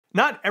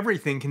Not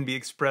everything can be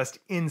expressed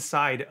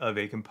inside of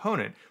a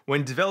component.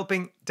 When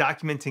developing,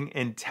 documenting,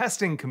 and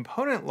testing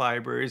component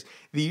libraries,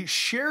 the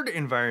shared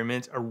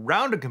environment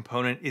around a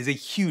component is a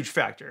huge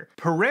factor.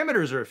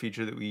 Parameters are a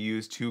feature that we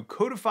use to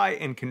codify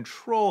and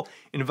control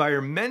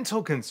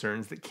environmental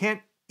concerns that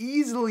can't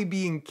easily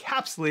be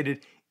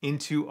encapsulated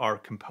into our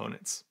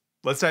components.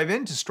 Let's dive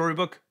into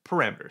Storybook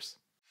Parameters.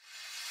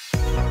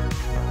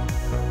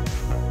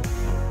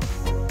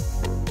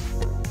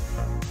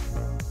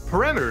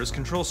 Parameters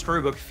control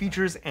Storybook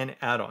features and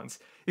add-ons.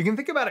 You can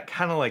think about it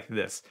kind of like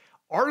this.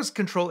 R's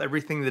control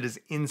everything that is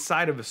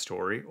inside of a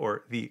story,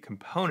 or the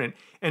component,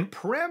 and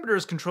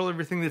parameters control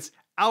everything that's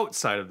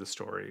outside of the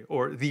story,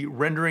 or the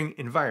rendering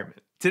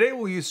environment. Today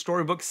we'll use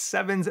Storybook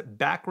 7's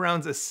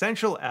Backgrounds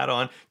Essential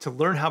add-on to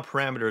learn how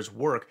parameters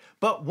work,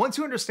 but once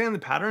you understand the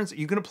patterns,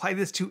 you can apply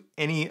this to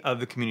any of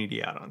the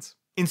community add-ons.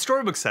 In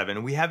Storybook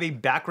 7, we have a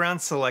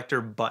background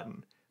selector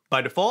button.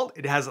 By default,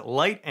 it has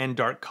light and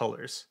dark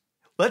colors.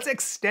 Let's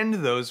extend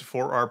those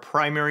for our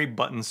primary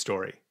button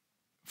story.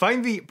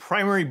 Find the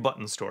primary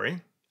button story,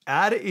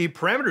 add a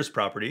parameters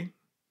property,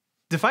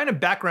 define a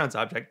backgrounds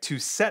object to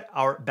set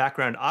our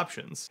background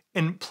options,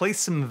 and place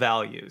some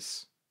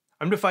values.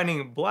 I'm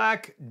defining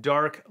black,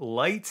 dark,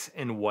 light,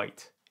 and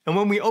white. And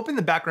when we open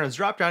the backgrounds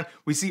dropdown,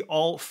 we see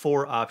all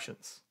 4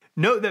 options.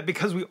 Note that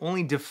because we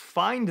only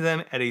defined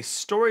them at a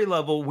story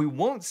level, we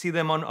won't see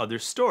them on other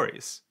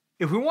stories.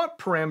 If we want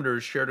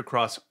parameters shared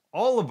across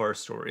all of our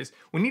stories,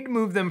 we need to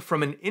move them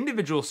from an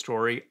individual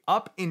story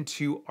up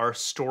into our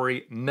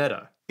story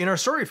meta. In our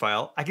story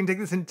file, I can take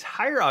this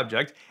entire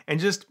object and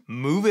just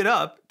move it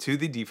up to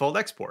the default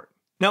export.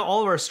 Now,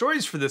 all of our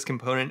stories for this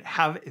component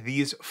have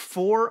these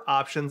 4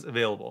 options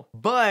available,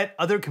 but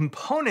other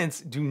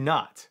components do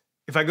not.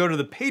 If I go to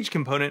the page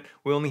component,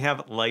 we only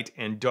have light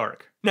and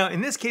dark. Now,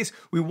 in this case,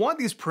 we want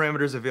these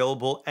parameters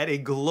available at a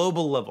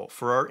global level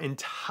for our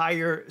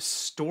entire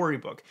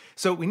storybook.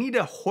 So we need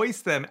to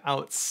hoist them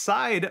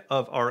outside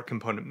of our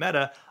component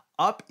meta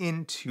up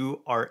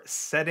into our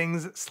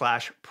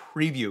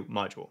settings/preview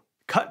module.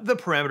 Cut the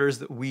parameters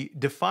that we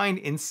defined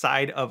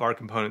inside of our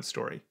component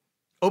story.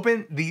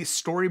 Open the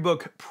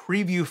Storybook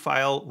preview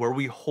file where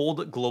we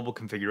hold global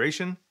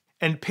configuration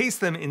and paste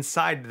them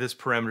inside this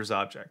parameters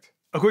object.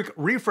 A quick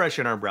refresh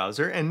in our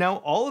browser, and now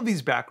all of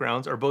these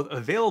backgrounds are both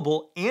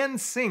available and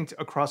synced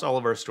across all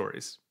of our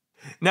stories.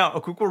 Now, a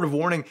quick word of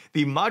warning,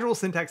 the module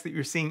syntax that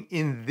you're seeing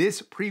in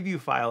this preview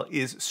file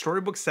is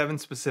Storybook 7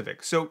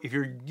 specific. So if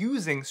you're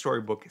using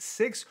Storybook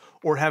 6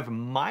 or have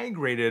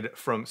migrated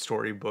from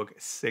Storybook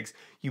 6,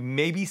 you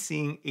may be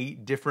seeing a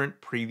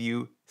different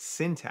preview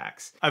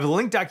syntax. I have a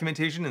linked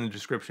documentation in the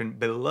description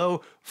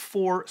below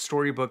for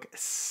Storybook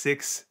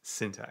 6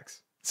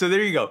 syntax. So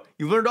there you go.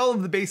 You've learned all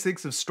of the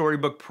basics of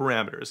Storybook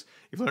parameters.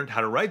 You've learned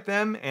how to write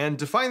them and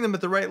define them at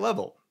the right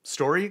level: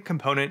 story,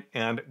 component,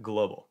 and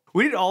global.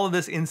 We did all of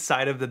this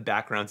inside of the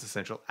Backgrounds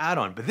Essential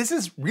add-on, but this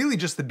is really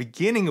just the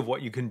beginning of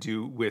what you can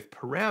do with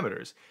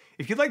parameters.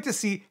 If you'd like to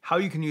see how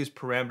you can use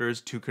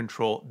parameters to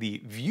control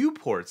the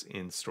viewports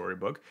in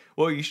Storybook,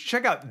 well, you should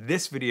check out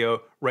this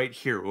video right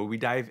here where we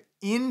dive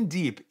in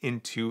deep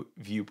into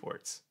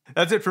viewports.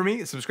 That's it for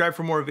me. Subscribe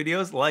for more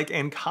videos, like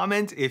and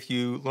comment if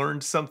you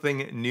learned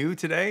something new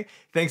today.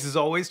 Thanks as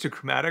always to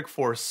Chromatic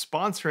for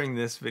sponsoring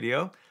this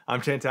video.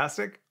 I'm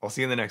Chantastic. I'll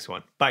see you in the next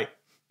one. Bye.